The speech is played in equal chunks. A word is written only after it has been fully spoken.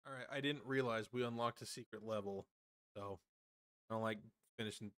I didn't realize we unlocked a secret level, so I don't like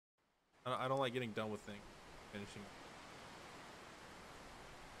finishing. I don't like getting done with things. Finishing.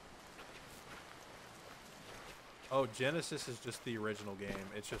 Oh, Genesis is just the original game.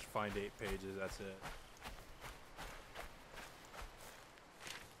 It's just find 8 pages. That's it.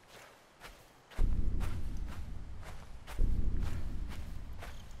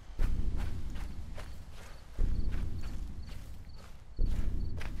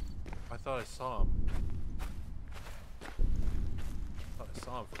 I thought I saw him. I thought I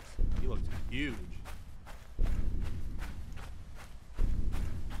saw him first. He looked huge.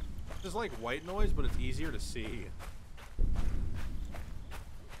 It's like white noise, but it's easier to see.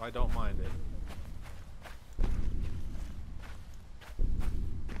 I don't mind it.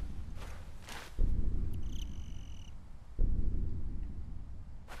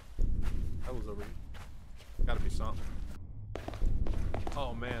 That was over here. Gotta be something.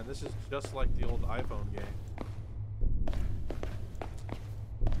 Oh man, this is just like the old iPhone game.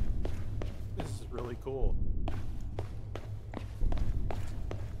 This is really cool.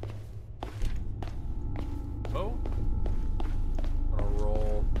 Oh, on a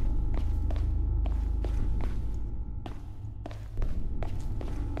roll.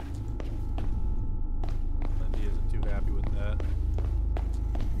 Lindy isn't too happy with that.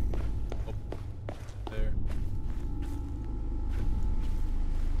 Oh, there.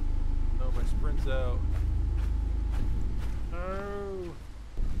 No, my sprint's out. No.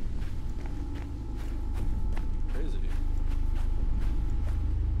 Crazy.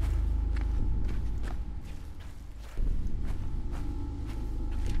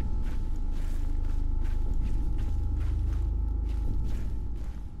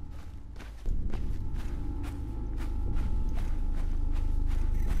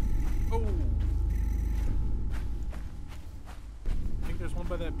 Oh. I think there's one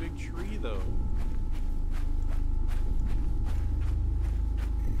by that big tree though.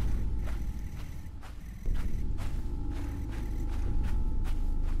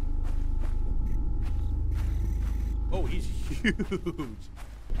 Oh, he's huge.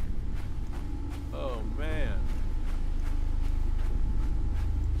 Oh man.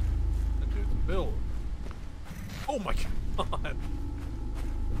 That dude's built. Oh my god.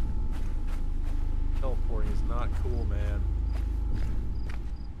 Teleporting is not cool, man.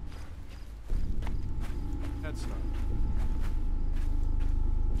 That's not.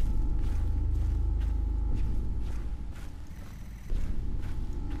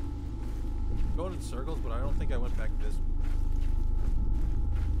 Going in circles, but I don't think I went back this way.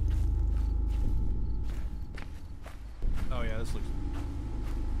 Oh yeah, this looks.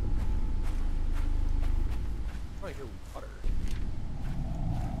 Oh, I hear water.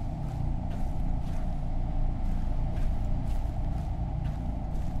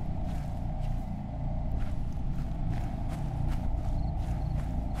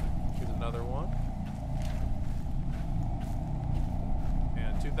 Here's another one.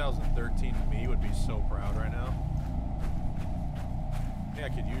 Man, 2013 to me would be so proud right now. I think I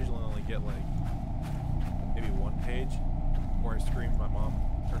could usually only get like maybe one page before I screamed my mom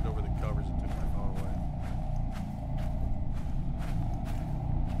turned over the covers and took my phone away.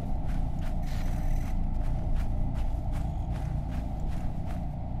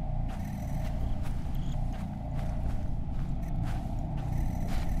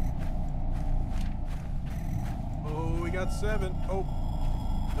 Oh, we got 7. Oh,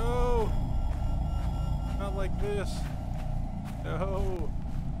 no, not like this. No,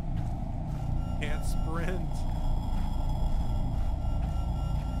 can't sprint.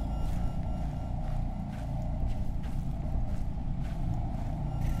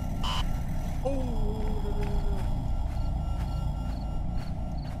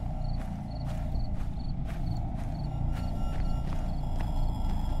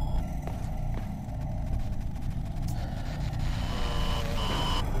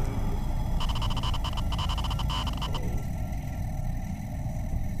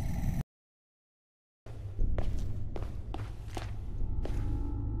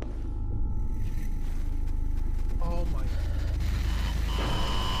 Oh my.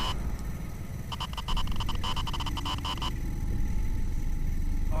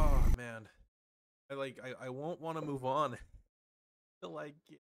 Oh man. I won't want to move on. Like,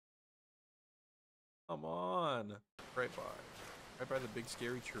 come on. Right by the big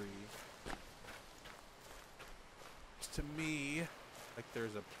scary tree. To me, like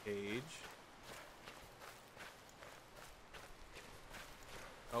there's a page.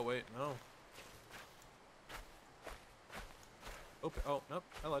 Oh wait, no. Open. Oh nope,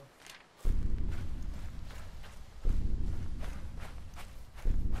 I lied.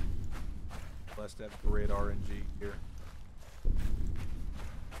 Blessed to have great RNG here.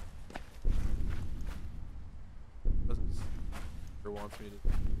 Doesn't or wants me to.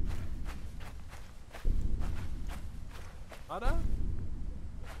 Nada?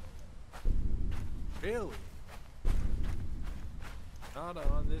 Really? Nada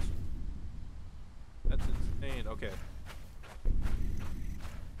on this. That's insane. Okay.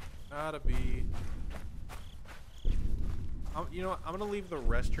 Gotta be. You know what? I'm gonna leave the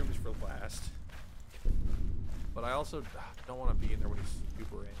restrooms for last. But I also don't want to be in there when he's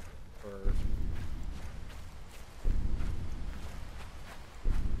super angry first.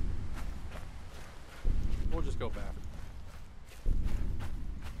 We'll just go back.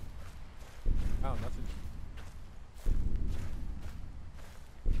 Oh, nothing.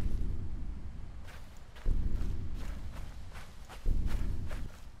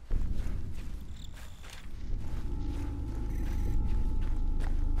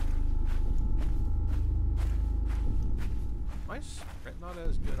 My sprint not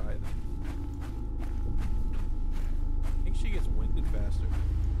as good either. I think she gets winded faster.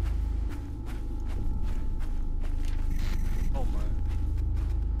 Oh my.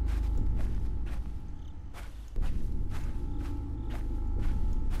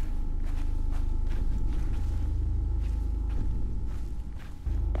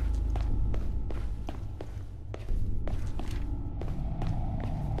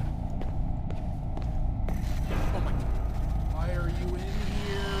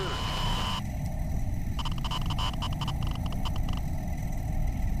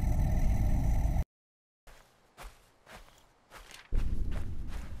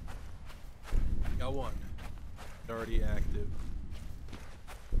 Got one. Already active.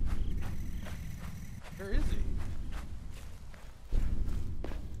 Where is he?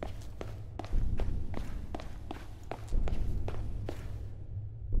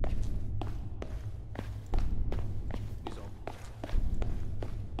 He's on.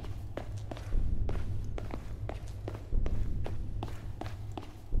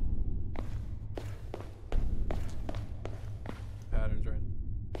 Patterns right.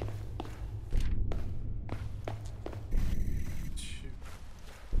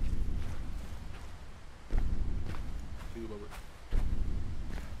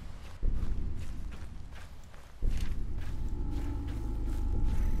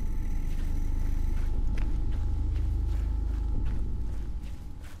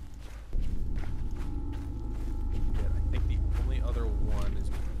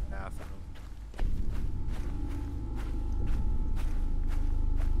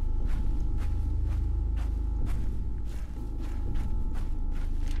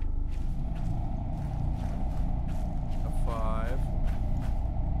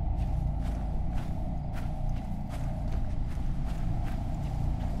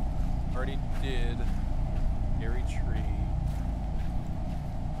 Already did Gary Tree.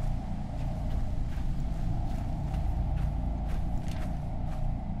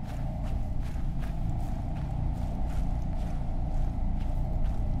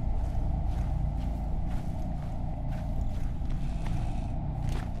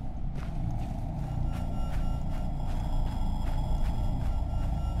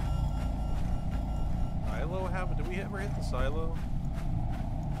 Silo happened? Did we ever hit the silo?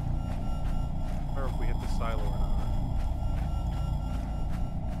 Or if we hit the silo or not.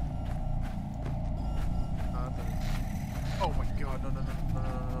 Oh my god, no, no, no,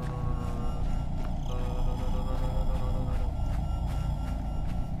 no, no, no, no, no, no.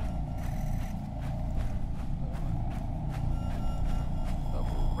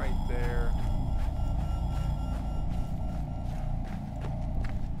 Double right there.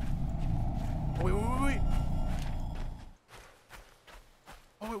 Oh, wait, wait, wait, wait.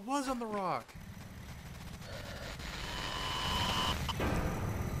 Oh, it was on the rock.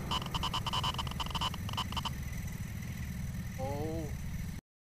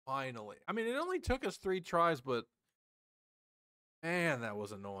 Finally. I mean, it only took us 3 tries, but man, that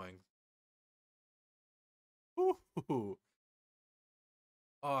was annoying. Ooh. Oh,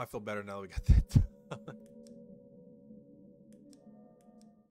 I feel better now that we got that done.